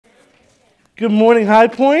Good morning,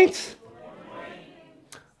 Highpoint.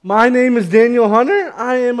 My name is Daniel Hunter.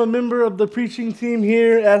 I am a member of the preaching team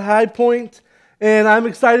here at Highpoint, and I'm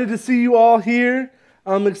excited to see you all here.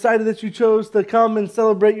 I'm excited that you chose to come and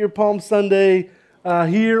celebrate your Palm Sunday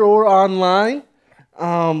here or online.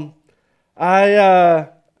 I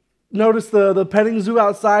noticed the petting zoo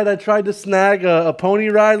outside. I tried to snag a pony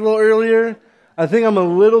ride a little earlier. I think I'm a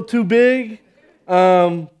little too big,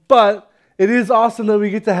 but it is awesome that we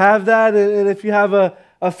get to have that, and if you have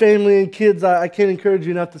a family and kids, I can't encourage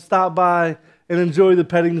you enough to stop by and enjoy the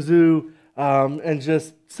petting zoo and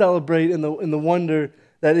just celebrate in the wonder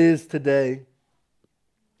that is today.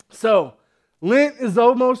 So, Lent is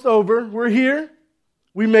almost over. We're here.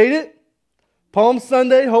 We made it. Palm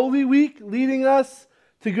Sunday, Holy Week, leading us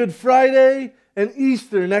to Good Friday and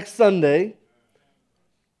Easter next Sunday.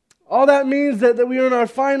 All that means that we are in our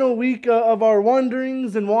final week of our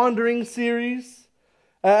Wanderings and Wandering series,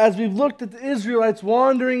 as we've looked at the Israelites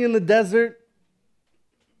wandering in the desert.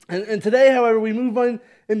 And today, however, we move on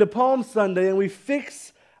into Palm Sunday and we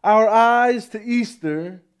fix our eyes to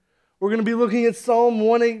Easter. We're going to be looking at Psalm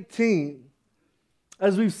 118.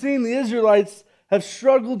 As we've seen, the Israelites have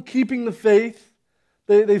struggled keeping the faith.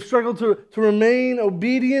 They've struggled to remain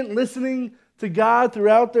obedient, listening to God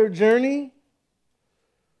throughout their journey.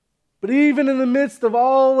 But even in the midst of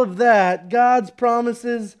all of that, God's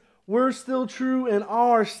promises were still true and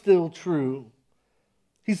are still true.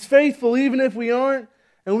 He's faithful even if we aren't,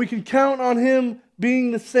 and we can count on Him being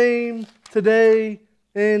the same today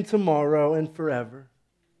and tomorrow and forever.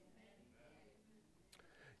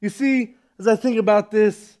 You see, as I think about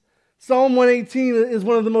this, Psalm 118 is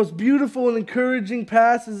one of the most beautiful and encouraging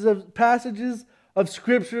passages of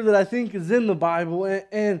Scripture that I think is in the Bible.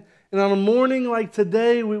 And on a morning like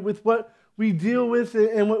today, with what we deal with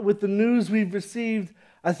and with the news we've received,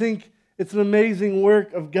 I think it's an amazing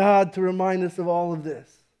work of God to remind us of all of this.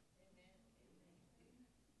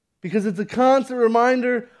 Because it's a constant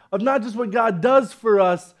reminder of not just what God does for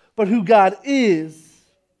us, but who God is.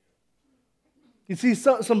 You see,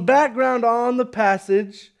 some background on the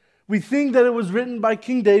passage. We think that it was written by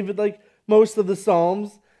King David, like most of the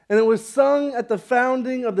Psalms, and it was sung at the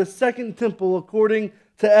founding of the Second Temple, according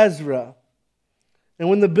to Ezra. And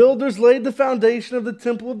when the builders laid the foundation of the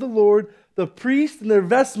temple of the Lord, the priests in their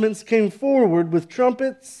vestments came forward with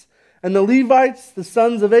trumpets, and the Levites, the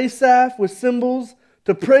sons of Asaph, with cymbals,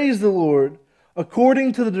 to praise the Lord,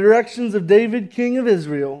 according to the directions of David, king of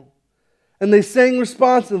Israel. And they sang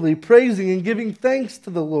responsively, praising and giving thanks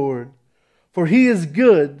to the Lord, for He is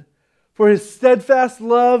good, for His steadfast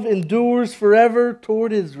love endures forever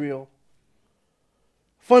toward Israel.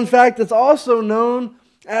 Fun fact, it's also known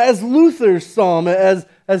as Luther's psalm, as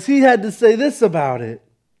he had to say this about it.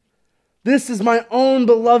 This is my own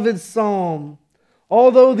beloved psalm.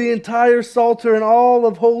 Although the entire Psalter and all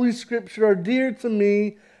of Holy Scripture are dear to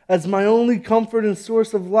me as my only comfort and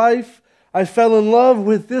source of life, I fell in love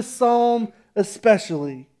with this psalm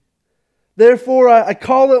especially. Therefore, I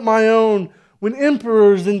call it my own when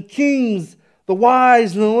emperors and kings, the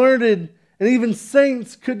wise and the learned, and even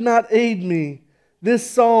saints could not aid me. This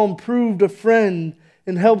psalm proved a friend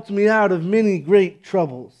and helped me out of many great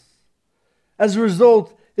troubles. As a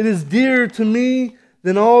result, it is dearer to me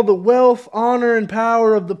than all the wealth, honor, and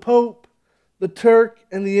power of the Pope, the Turk,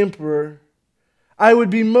 and the Emperor. I would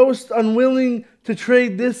be most unwilling to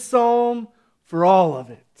trade this psalm for all of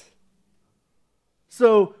it.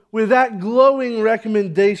 So, with that glowing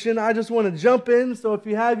recommendation, I just want to jump in. So if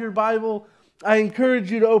you have your Bible, I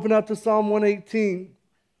encourage you to open up to Psalm 118.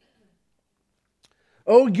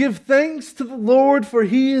 Oh, give thanks to the Lord, for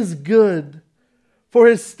He is good, for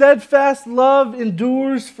His steadfast love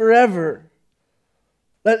endures forever.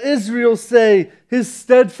 Let Israel say, His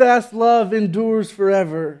steadfast love endures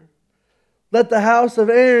forever. Let the house of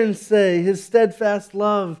Aaron say, His steadfast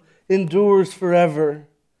love endures forever.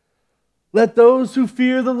 Let those who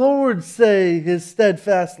fear the Lord say, His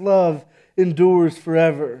steadfast love endures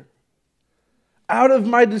forever. Out of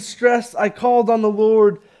my distress I called on the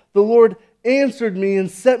Lord. The Lord answered me and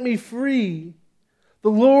set me free. The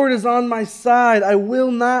Lord is on my side. I will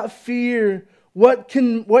not fear. What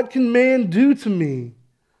can man do to me?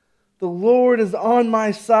 The Lord is on my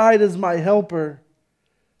side as my helper.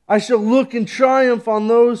 I shall look in triumph on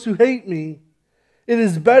those who hate me. It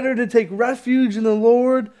is better to take refuge in the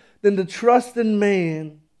Lord than to trust in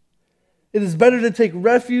man. It is better to take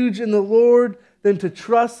refuge in the Lord than to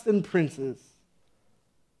trust in princes.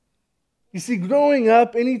 You see, growing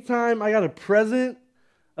up, anytime I got a present,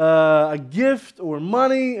 a gift, or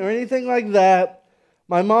money, or anything like that,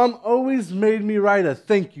 my mom always made me write a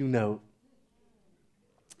thank you note.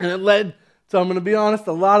 And it led So I'm going to be honest,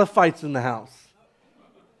 a lot of fights in the house.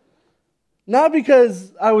 Not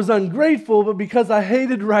because I was ungrateful, but because I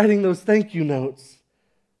hated writing those thank you notes.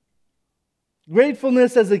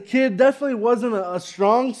 Gratefulness as a kid definitely wasn't a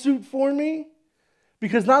strong suit for me,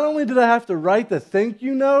 because not only did I have to write the thank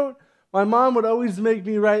you note, my mom would always make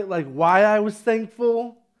me write like why I was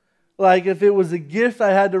thankful. Like if it was a gift,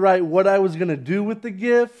 I had to write what I was going to do with the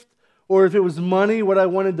gift, or if it was money, what I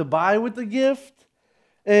wanted to buy with the gift.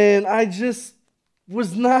 And I just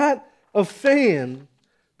was not a fan,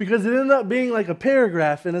 because it ended up being like a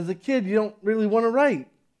paragraph, and as a kid, you don't really want to write.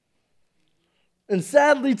 And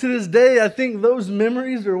sadly, to this day, I think those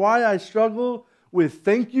memories are why I struggle with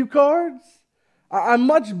thank you cards. I'm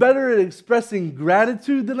much better at expressing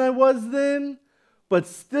gratitude than I was then, but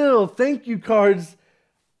still, thank you cards,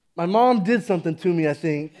 my mom did something to me, I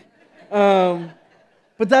think. But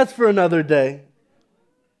that's for another day.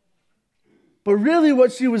 But really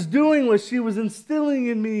what she was doing was she was instilling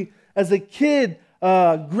in me as a kid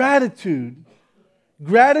gratitude.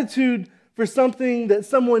 Gratitude for something that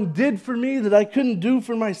someone did for me that I couldn't do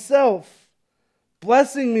for myself.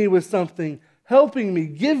 Blessing me with something, helping me,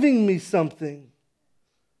 giving me something.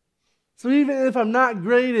 So even if I'm not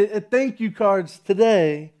great at thank you cards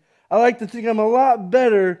today, I like to think I'm a lot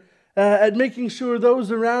better at making sure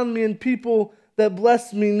those around me and people that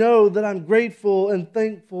bless me know that I'm grateful and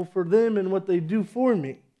thankful for them and what they do for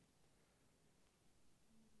me.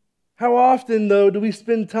 How often, though, do we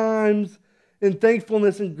spend times in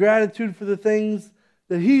thankfulness and gratitude for the things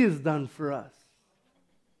that He has done for us?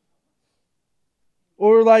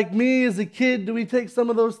 Or like me as a kid, do we take some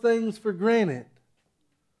of those things for granted?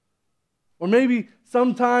 Or maybe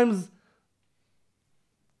sometimes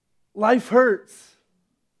life hurts,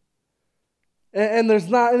 and there's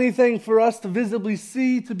not anything for us to visibly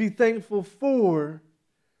see to be thankful for.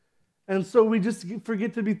 And so we just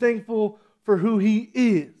forget to be thankful for who He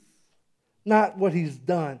is, not what He's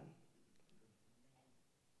done.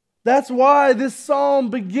 That's why this psalm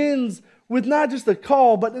begins with not just a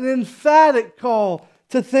call, but an emphatic call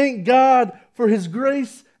to thank God for His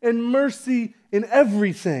grace and mercy in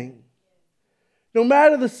everything. No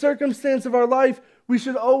matter the circumstance of our life, we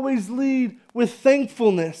should always lead with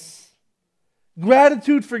thankfulness.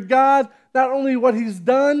 Gratitude for God, not only what He's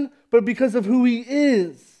done, but because of who He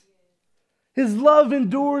is. His love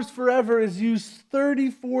endures forever is used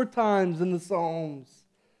 34 times in the Psalms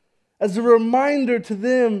as a reminder to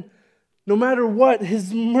them, no matter what,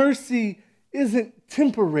 His mercy isn't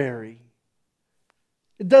temporary.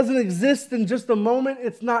 It doesn't exist in just a moment.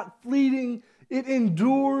 It's not fleeting. It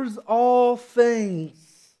endures all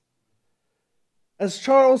things. As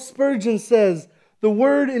Charles Spurgeon says, the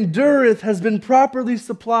word endureth has been properly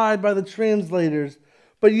supplied by the translators,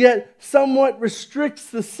 but yet somewhat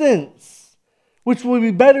restricts the sense, which will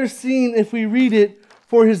be better seen if we read it,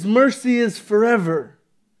 for His mercy is forever.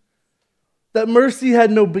 That mercy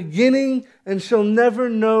had no beginning and shall never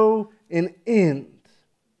know an end.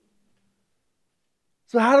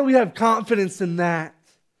 So how do we have confidence in that?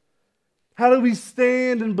 How do we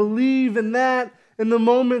stand and believe in that in the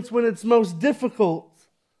moments when it's most difficult?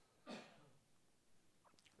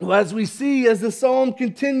 Well, as we see, as the psalm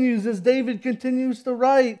continues, as David continues to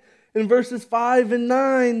write in verses 5 and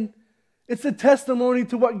 9, it's a testimony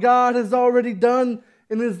to what God has already done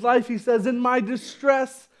in his life. He says, "In my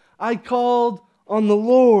distress, I called on the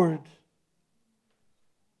Lord."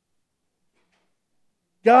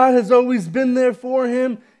 God has always been there for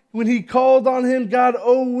him. When he called on Him, God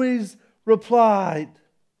always replied.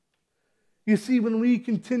 You see, when we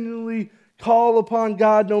continually call upon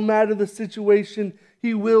God, no matter the situation,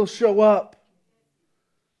 He will show up.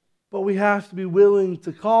 But we have to be willing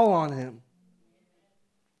to call on Him.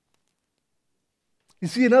 You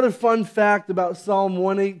see, another fun fact about Psalm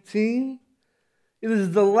 118, it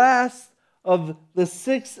is the last of the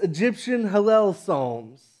 6 Egyptian Hallel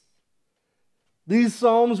Psalms. These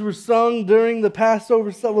psalms were sung during the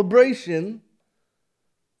Passover celebration.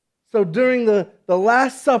 So during the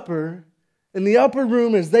Last Supper, in the upper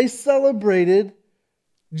room as they celebrated,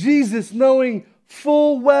 Jesus, knowing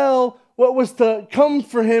full well what was to come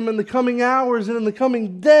for Him in the coming hours and in the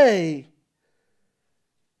coming day,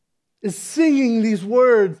 is singing these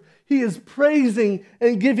words. He is praising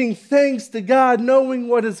and giving thanks to God, knowing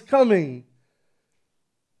what is coming.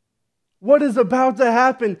 What is about to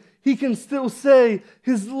happen, he can still say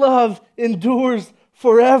His love endures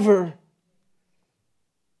forever.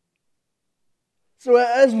 So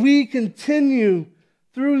as we continue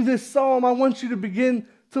through this psalm, I want you to begin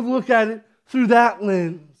to look at it through that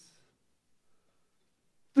lens.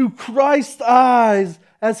 Through Christ's eyes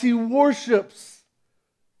as He worships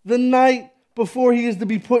the night before He is to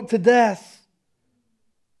be put to death.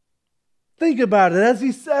 Think about it. As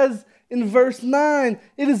he says in verse 9,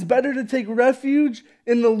 it is better to take refuge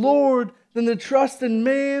in the Lord than to trust in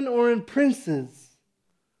man or in princes.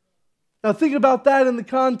 Now think about that in the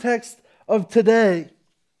context of today.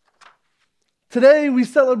 Today we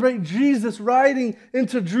celebrate Jesus riding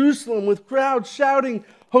into Jerusalem with crowds shouting,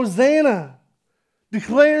 Hosanna,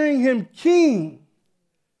 declaring him king.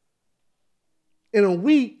 In a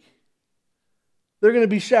week, they're going to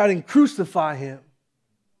be shouting, crucify him.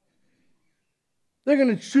 They're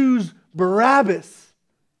going to choose Barabbas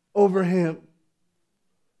over him.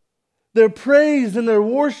 Their praise and their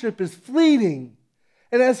worship is fleeting.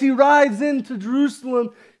 And as he rides into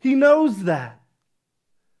Jerusalem, he knows that.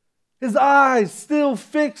 His eyes still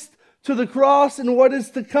fixed to the cross and what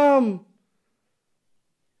is to come,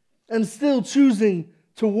 and still choosing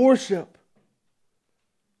to worship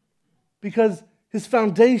because his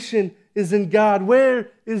foundation is in God.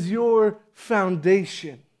 Where is your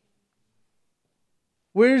foundation?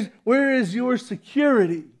 Where is your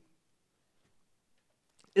security?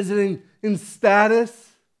 Is it in status?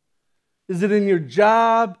 Is it in your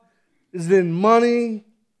job? Is it in money?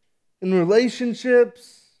 In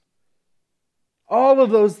relationships? All of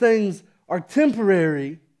those things are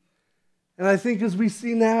temporary. And I think as we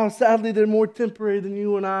see now, sadly, they're more temporary than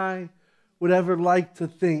you and I would ever like to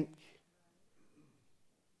think.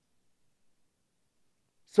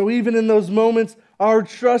 So even in those moments, our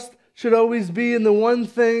trust should always be in the one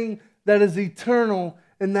thing that is eternal,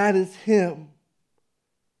 and that is Him.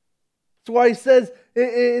 That's why he says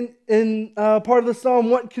in part of the psalm,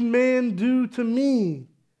 what can man do to me?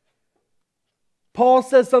 Paul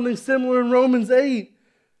says something similar in Romans 8.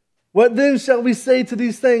 What then shall we say to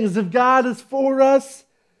these things? If God is for us,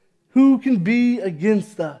 who can be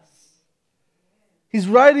against us? He's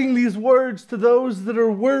writing these words to those that are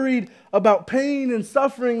worried about pain and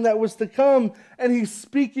suffering that was to come, and he's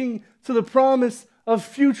speaking to the promise of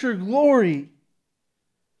future glory,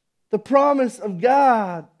 the promise of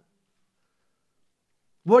God.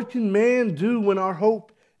 What can man do when our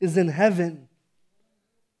hope is in heaven?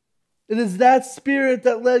 It is that Spirit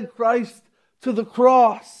that led Christ to the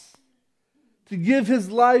cross to give his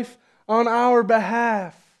life on our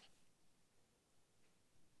behalf.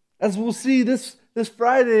 As we'll see this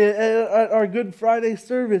Friday at our Good Friday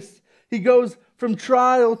service, he goes from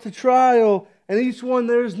trial to trial, and each one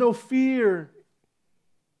there is no fear.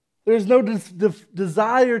 There's no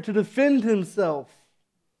desire to defend himself.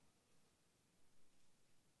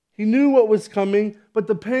 He knew what was coming, but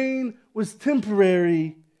the pain was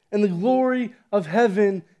temporary, and the glory of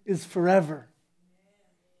heaven is forever.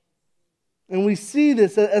 And we see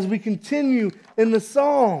this as we continue in the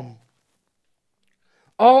psalm.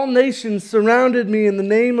 All nations surrounded me in the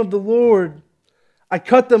name of the Lord. I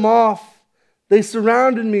cut them off. They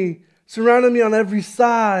surrounded me on every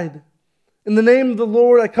side. In the name of the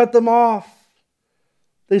Lord, I cut them off.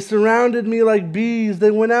 They surrounded me like bees.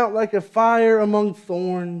 They went out like a fire among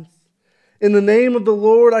thorns. In the name of the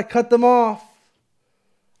Lord, I cut them off.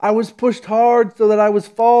 I was pushed hard so that I was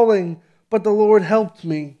falling, but the Lord helped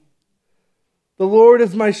me. The Lord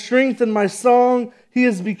is my strength and my song. He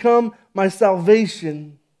has become my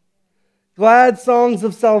salvation. Glad songs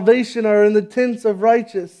of salvation are in the tents of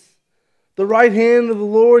righteous. The right hand of the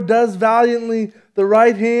Lord does valiantly. The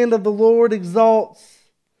right hand of the Lord exalts.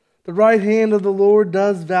 The right hand of the Lord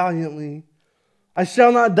does valiantly. I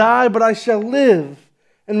shall not die, but I shall live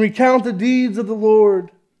and recount the deeds of the Lord.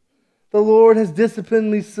 The Lord has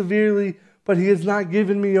disciplined me severely, but He has not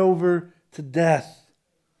given me over to death.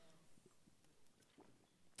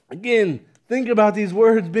 Again, think about these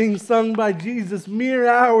words being sung by Jesus mere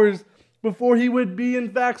hours before He would be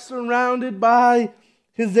in fact surrounded by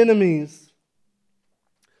His enemies,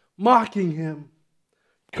 mocking Him,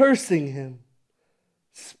 cursing Him,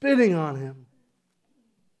 spitting on Him,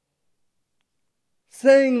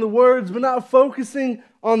 saying the words but not focusing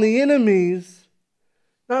on the enemies,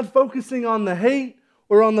 not focusing on the hate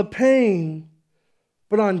or on the pain,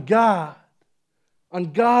 but on God,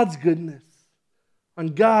 on God's goodness, on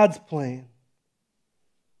God's plan.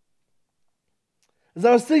 As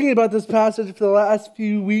I was thinking about this passage for the last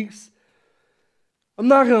few weeks, I'm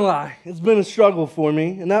not going to lie, it's been a struggle for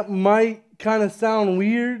me, and that might kind of sound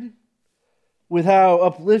weird with how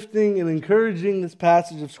uplifting and encouraging this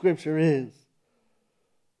passage of Scripture is.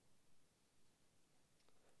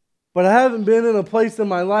 But I haven't been in a place in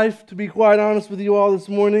my life, to be quite honest with you all this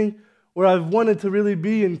morning, where I've wanted to really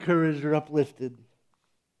be encouraged or uplifted.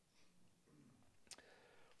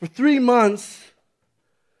 For 3 months,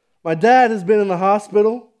 my dad has been in the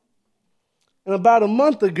hospital, and about a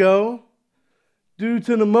month ago, due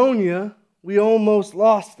to pneumonia, we almost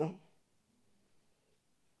lost him.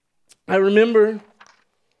 I remember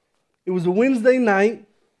it was a Wednesday night,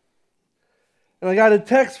 and I got a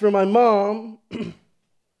text from my mom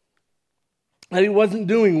that he wasn't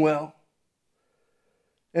doing well.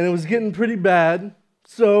 And it was getting pretty bad.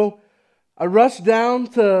 So I rushed down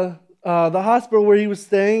to the hospital where he was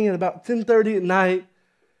staying at about 10:30 at night.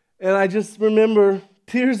 And I just remember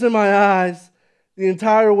tears in my eyes the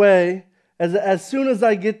entire way. As soon as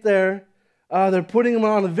I get there, they're putting him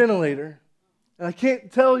on a ventilator. And I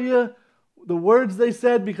can't tell you the words they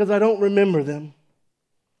said because I don't remember them.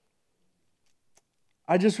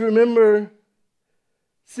 I just remember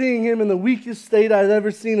seeing him in the weakest state I'd ever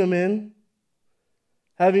seen him in,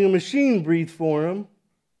 having a machine breathe for him,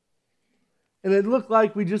 and it looked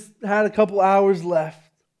like we just had a couple hours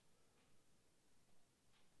left.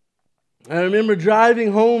 I remember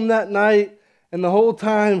driving home that night, and the whole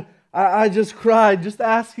time I just cried, just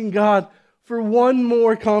asking God for one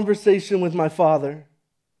more conversation with my father.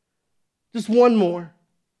 Just one more.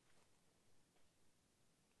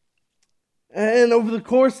 And over the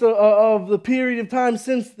course of the period of time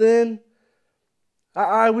since then,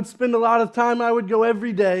 I would spend a lot of time, I would go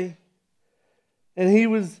every day. And he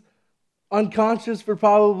was unconscious for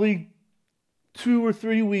probably 2 or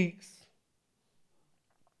 3 weeks.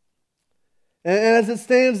 And as it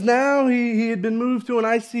stands now, he had been moved to an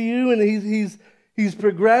ICU, and he's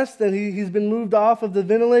progressed, and he's been moved off of the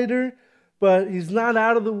ventilator, but he's not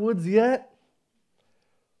out of the woods yet.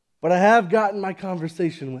 But I have gotten my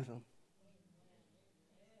conversation with him.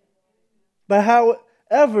 But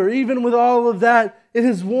however, even with all of that, it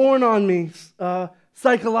has worn on me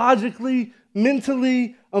psychologically,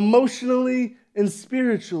 mentally, emotionally, and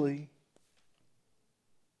spiritually.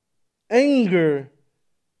 Anger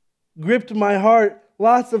gripped my heart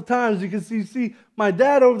lots of times because you see, my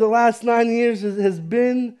dad over the last 9 years has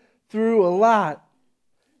been through a lot.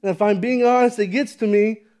 And if I'm being honest, it gets to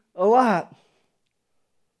me a lot.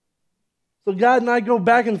 So God and I go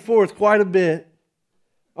back and forth quite a bit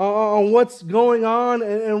on what's going on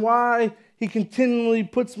and why he continually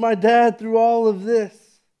puts my dad through all of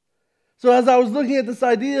this. So as I was looking at this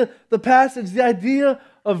idea, the passage, the idea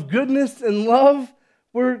of goodness and love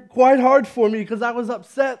were quite hard for me because I was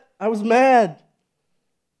upset. I was mad.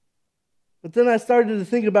 But then I started to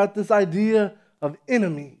think about this idea of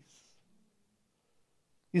enemies.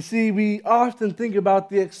 You see, we often think about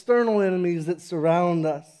the external enemies that surround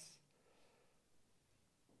us.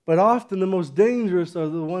 But often the most dangerous are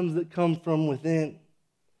the ones that come from within.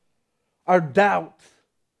 Our doubt,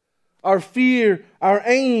 our fear, our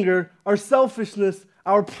anger, our selfishness,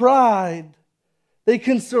 our pride. They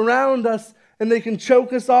can surround us and they can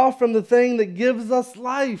choke us off from the thing that gives us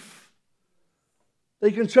life.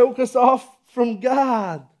 They can choke us off from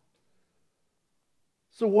God.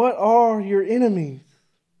 So what are your enemies?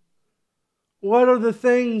 What are the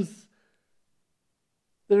things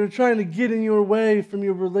that are trying to get in your way from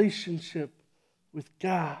your relationship with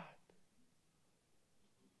God?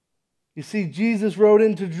 You see, Jesus rode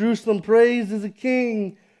into Jerusalem praised as a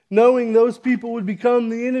king, knowing those people would become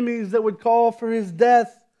the enemies that would call for his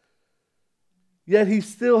death. Yet he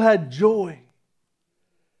still had joy.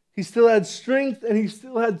 He still had strength, and he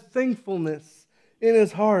still had thankfulness in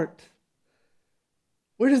his heart.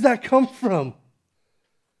 Where does that come from?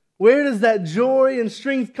 Where does that joy and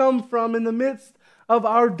strength come from in the midst of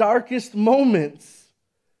our darkest moments?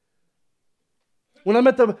 When I'm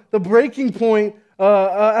at the breaking point,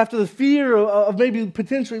 after the fear of maybe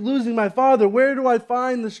potentially losing my father, where do I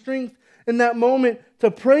find the strength in that moment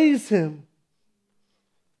to praise him?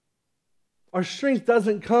 Our strength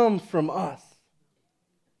doesn't come from us.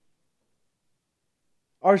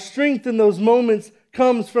 Our strength in those moments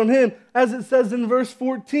comes from him. As it says in verse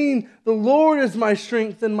 14, the Lord is my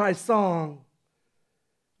strength and my song.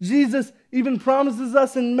 Jesus even promises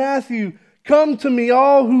us in Matthew, come to me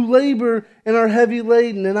all who labor and are heavy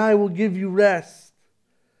laden, and I will give you rest.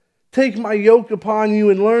 Take my yoke upon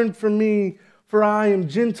you and learn from me, for I am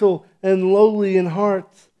gentle and lowly in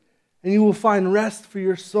heart, and you will find rest for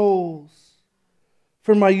your souls.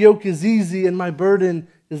 For my yoke is easy and my burden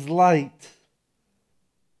is light.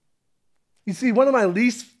 You see, one of my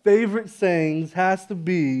least favorite sayings has to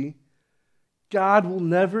be, God will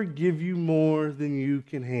never give you more than you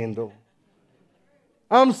can handle.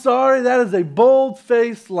 I'm sorry, that is a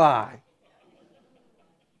bold-faced lie.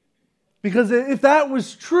 Because if that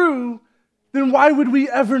was true, then why would we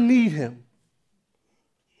ever need him?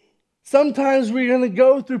 Sometimes we're going to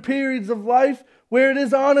go through periods of life where it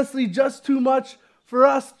is honestly just too much for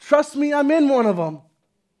us. Trust me, I'm in one of them.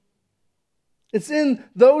 It's in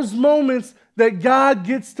those moments that God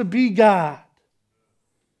gets to be God.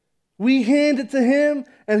 We hand it to Him,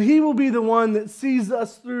 and He will be the one that sees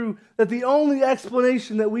us through, that the only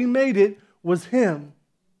explanation that we made it was Him.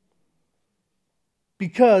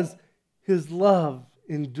 Because His love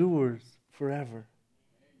endures forever.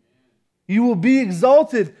 You will be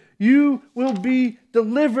exalted. You will be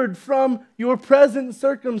delivered from your present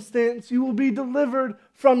circumstance. You will be delivered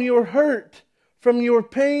from your hurt, from your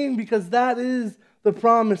pain, because that is the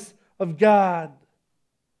promise of God.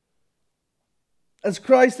 As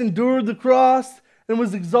Christ endured the cross and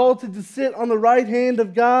was exalted to sit on the right hand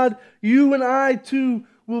of God, you and I too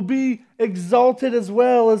will be exalted as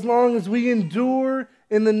well, as long as we endure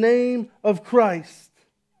in the name of Christ.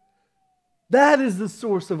 That is the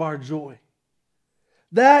source of our joy.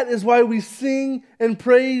 That is why we sing and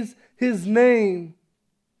praise His name.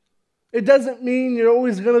 It doesn't mean you're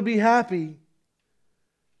always going to be happy,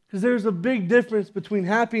 because there's a big difference between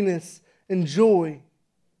happiness and joy.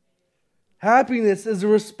 Happiness is a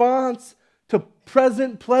response to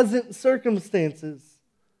present pleasant circumstances.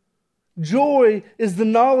 Joy is the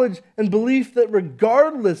knowledge and belief that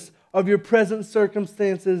regardless of your present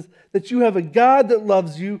circumstances, that you have a God that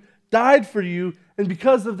loves you, died for you, and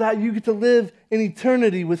because of that, you get to live in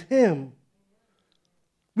eternity with Him.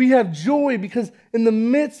 We have joy because in the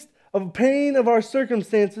midst of pain of our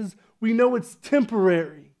circumstances, we know it's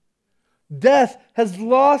temporary. Death has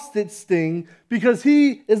lost its sting because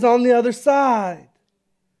He is on the other side.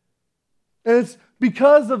 And it's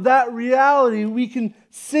because of that reality we can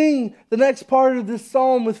sing the next part of this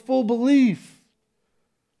psalm with full belief.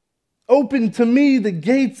 Open to me the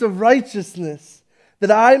gates of righteousness, that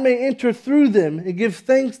I may enter through them and give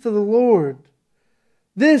thanks to the Lord.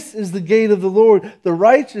 This is the gate of the Lord. The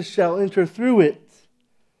righteous shall enter through it.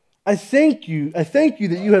 I thank you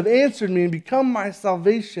that you have answered me and become my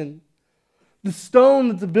salvation. The stone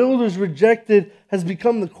that the builders rejected has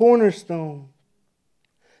become the cornerstone.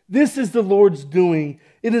 This is the Lord's doing.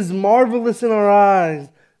 It is marvelous in our eyes.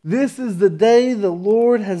 This is the day the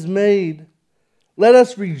Lord has made. Let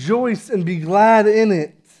us rejoice and be glad in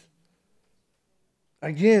it.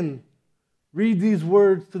 Again, read these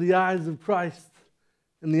words to the eyes of Christ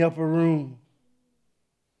in the upper room.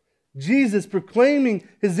 Jesus proclaiming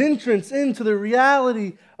His entrance into the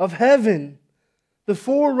reality of heaven. The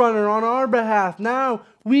forerunner on our behalf. Now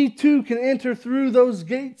we too can enter through those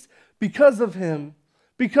gates because of Him.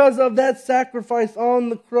 Because of that sacrifice on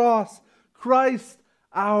the cross. Christ,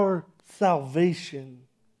 our salvation.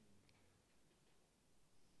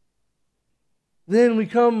 Then we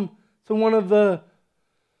come to one of the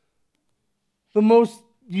most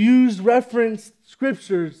used referenced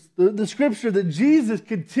scriptures. The scripture that Jesus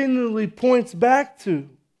continually points back to.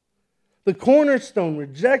 The cornerstone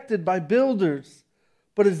rejected by builders,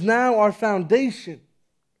 but is now our foundation.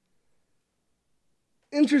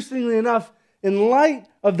 Interestingly enough, in light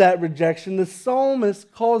of that rejection, the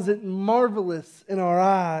psalmist calls it marvelous in our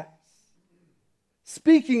eyes,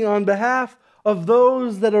 speaking on behalf of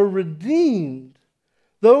those that are redeemed,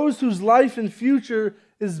 those whose life and future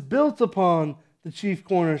is built upon the chief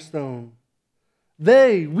cornerstone.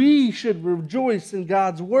 We should rejoice in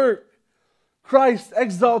God's work, Christ's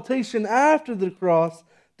exaltation after the cross,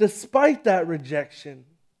 despite that rejection.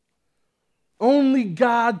 Only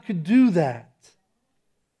God could do that.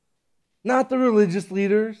 Not the religious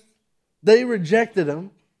leaders. They rejected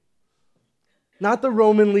Him. Not the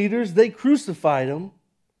Roman leaders. They crucified Him.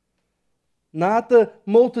 Not the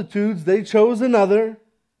multitudes. They chose another.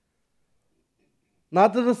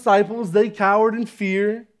 Not the disciples. They cowered in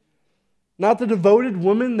fear. Not the devoted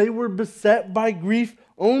women. They were beset by grief.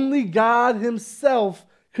 Only God Himself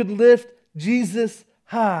could lift Jesus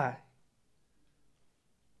high.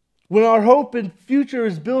 When our hope and future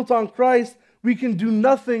is built on Christ, we can do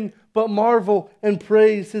nothing but marvel and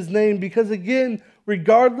praise His name. Because again,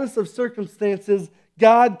 regardless of circumstances,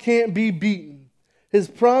 God can't be beaten. His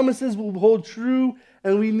promises will hold true,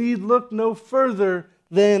 and we need look no further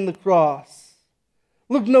than the cross.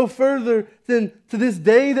 Look no further than to this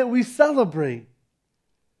day that we celebrate.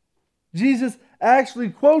 Jesus actually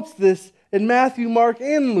quotes this in Matthew, Mark,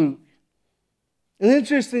 and Luke. And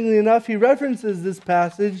interestingly enough, He references this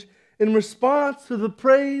passage in response to the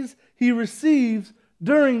praise He receives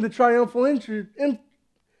during the triumphal entry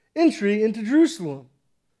into Jerusalem.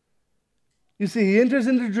 You see, He enters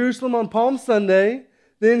into Jerusalem on Palm Sunday,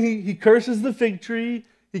 then he curses the fig tree,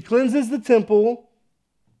 He cleanses the temple,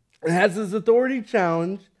 and has His authority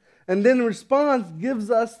challenged, and then in response gives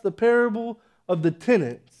us the parable of the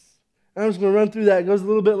tenants. And I'm just going to run through that. It goes a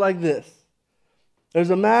little bit like this. There's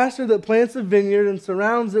a master that plants a vineyard and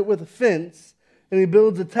surrounds it with a fence, and he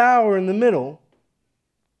builds a tower in the middle.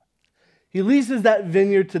 He leases that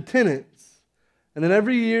vineyard to tenants. And then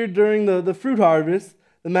every year during the fruit harvest,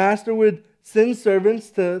 the master would send servants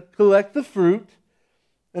to collect the fruit.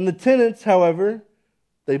 And the tenants, however,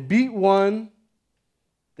 they beat one,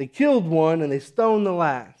 they killed one, and they stoned the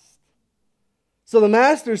last. So the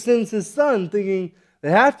master sends his son thinking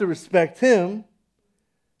they have to respect him.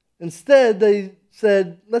 Instead, they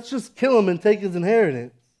said, let's just kill him and take his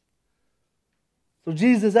inheritance. So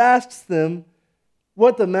Jesus asks them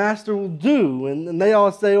what the master will do. And they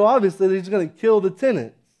all say, well, obviously, he's going to kill the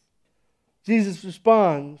tenants. Jesus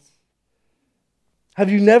responds, have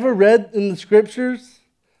you never read in the scriptures?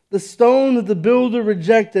 The stone that the builder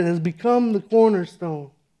rejected has become the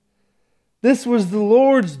cornerstone. This was the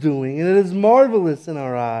Lord's doing, and it is marvelous in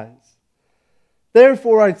our eyes.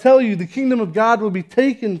 Therefore, I tell you, the kingdom of God will be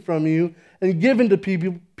taken from you and given to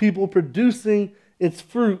people producing its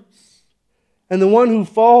fruits. And the one who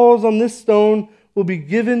falls on this stone will be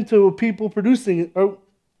given to a people producing it.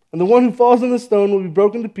 And the one who falls on the stone will be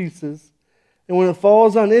broken to pieces. And when it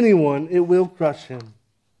falls on anyone, it will crush him.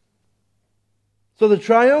 So the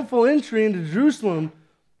triumphal entry into Jerusalem,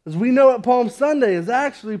 as we know at Palm Sunday, is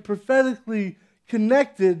actually prophetically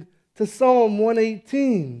connected to Psalm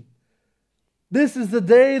 118. This is the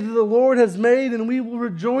day that the Lord has made, and we will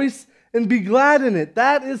rejoice and be glad in it.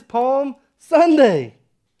 That is Palm Sunday.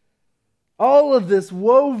 All of this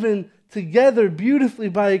woven together beautifully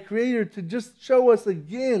by a Creator to just show us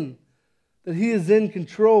again that He is in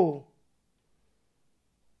control.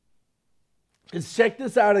 Let's check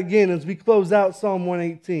this out again as we close out Psalm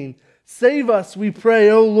 118. Save us, we pray,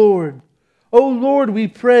 O Lord. O Lord, we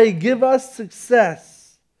pray, give us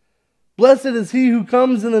success. Blessed is he who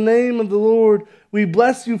comes in the name of the Lord. We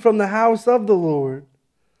bless you from the house of the Lord.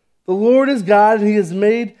 The Lord is God, and He has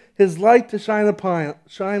made His light to shine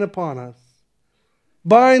upon us.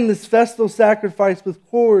 Bind this festal sacrifice with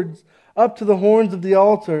cords up to the horns of the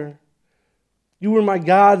altar. You are my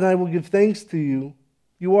God, and I will give thanks to you.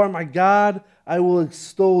 You are my God, I will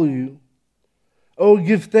extol you. Oh,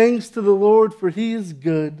 give thanks to the Lord, for He is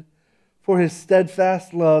good, for His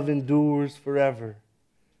steadfast love endures forever.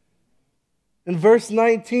 In verse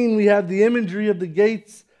 19, we have the imagery of the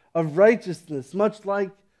gates of righteousness, much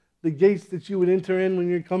like the gates that you would enter in when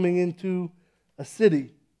you're coming into a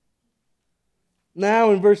city.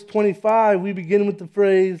 Now in verse 25, we begin with the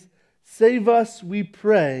phrase, save us, we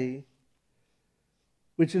pray,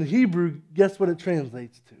 which in Hebrew, guess what it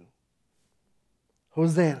translates to?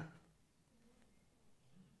 Hosanna.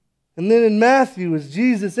 And then in Matthew, as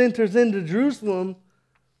Jesus enters into Jerusalem,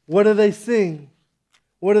 what do they sing?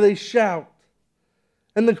 What do they shout?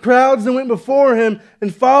 And the crowds that went before Him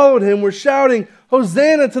and followed Him were shouting,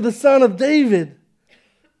 Hosanna to the Son of David.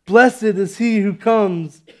 Blessed is He who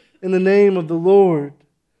comes in the name of the Lord.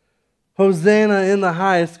 Hosanna in the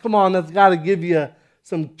highest. Come on, that's got to give you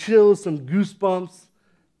some chills, some goosebumps,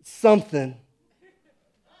 something.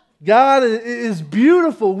 God is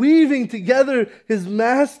beautiful, weaving together His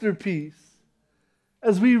masterpiece.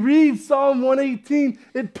 As we read Psalm 118,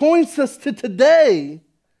 it points us to today.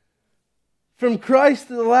 From Christ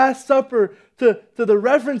to the Last Supper, to the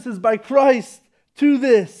references by Christ to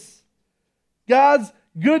this. God's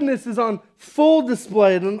goodness is on full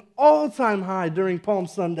display at an all-time high during Palm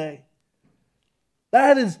Sunday.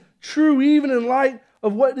 That is true even in light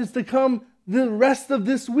of what is to come the rest of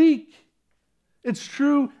this week. It's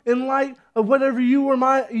true in light of whatever you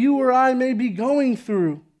or I may be going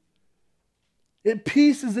through. It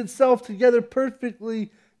pieces itself together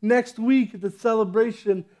perfectly next week at the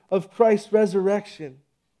celebration of Christ's resurrection.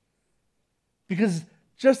 Because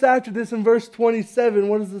just after this in verse 27,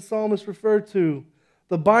 what does the psalmist refer to?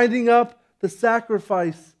 The binding up the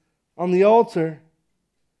sacrifice on the altar.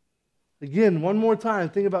 Again, one more time,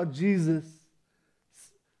 think about Jesus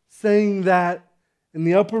saying that in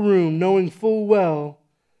the upper room, knowing full well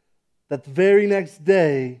that the very next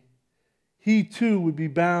day, He too would be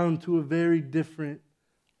bound to a very different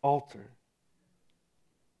altar.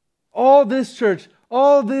 All this, church,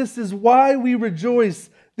 all this is why we rejoice.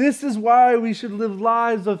 This is why we should live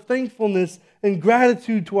lives of thankfulness and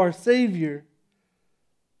gratitude to our Savior.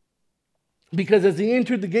 Because as He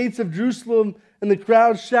entered the gates of Jerusalem and the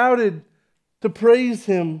crowd shouted to praise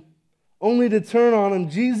Him, only to turn on Him,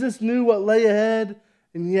 Jesus knew what lay ahead,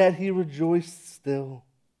 and yet He rejoiced still.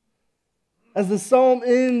 As the psalm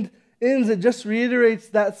ends, it just reiterates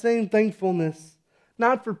that same thankfulness,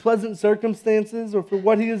 not for pleasant circumstances or for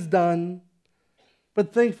what He has done,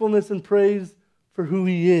 but thankfulness and praise for who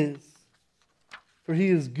He is, for He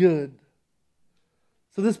is good.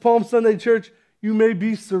 So this Palm Sunday, church, you may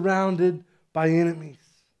be surrounded by enemies.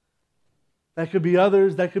 That could be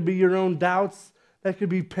others, that could be your own doubts, that could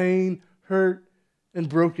be pain, hurt, and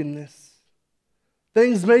brokenness.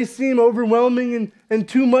 Things may seem overwhelming and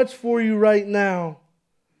too much for you right now.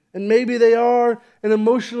 And maybe they are, and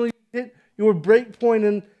emotionally hit your break point,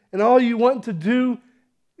 and all you want to do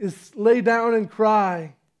is lay down and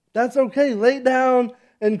cry. That's okay. Lay down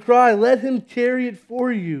and cry. Let Him carry it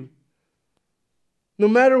for you. No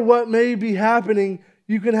matter what may be happening,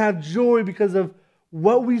 you can have joy because of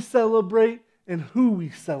what we celebrate and who we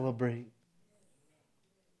celebrate.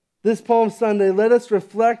 This Palm Sunday, let us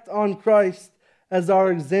reflect on Christ as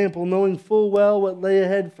our example, knowing full well what lay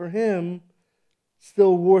ahead for Him,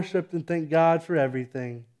 still worshiped and thank God for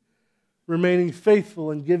everything, remaining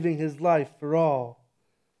faithful and giving His life for all,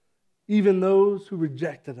 even those who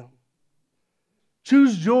rejected Him.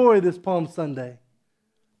 Choose joy this Palm Sunday.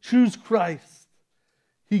 Choose Christ.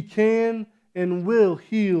 He can and will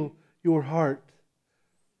heal your heart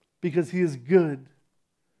because He is good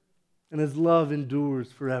and His love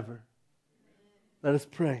endures forever. Let us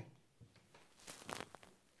pray.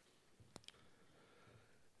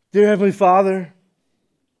 Dear Heavenly Father,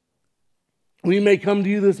 we may come to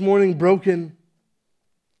You this morning broken,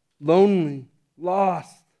 lonely,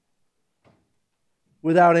 lost,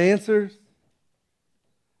 without answers,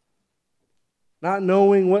 not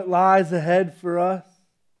knowing what lies ahead for us.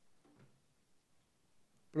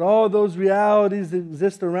 But all those realities that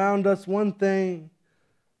exist around us, one thing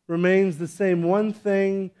remains the same. One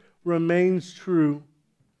thing remains true.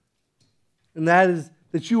 And that is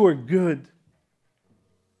that You are good.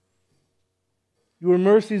 Your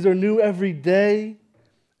mercies are new every day,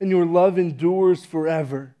 and Your love endures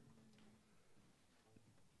forever.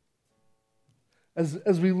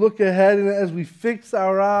 As we look ahead and as we fix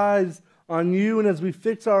our eyes on You and as we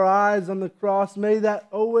fix our eyes on the cross, may that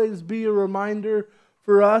always be a reminder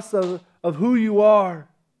for us of who You are.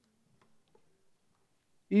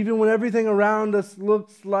 Even when everything around us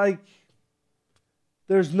looks like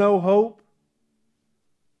there's no hope,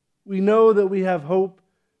 we know that we have hope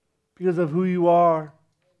because of who You are.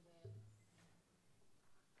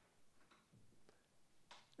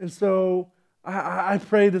 And so I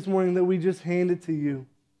pray this morning that we just hand it to You.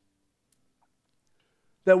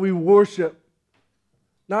 That we worship,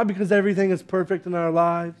 not because everything is perfect in our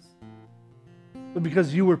lives, but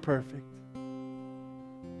because You were perfect.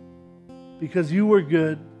 Because You were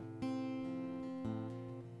good.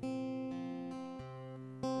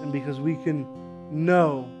 And because we can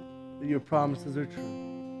know that Your promises are true.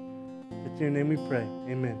 It's in Your name we pray.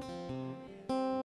 Amen.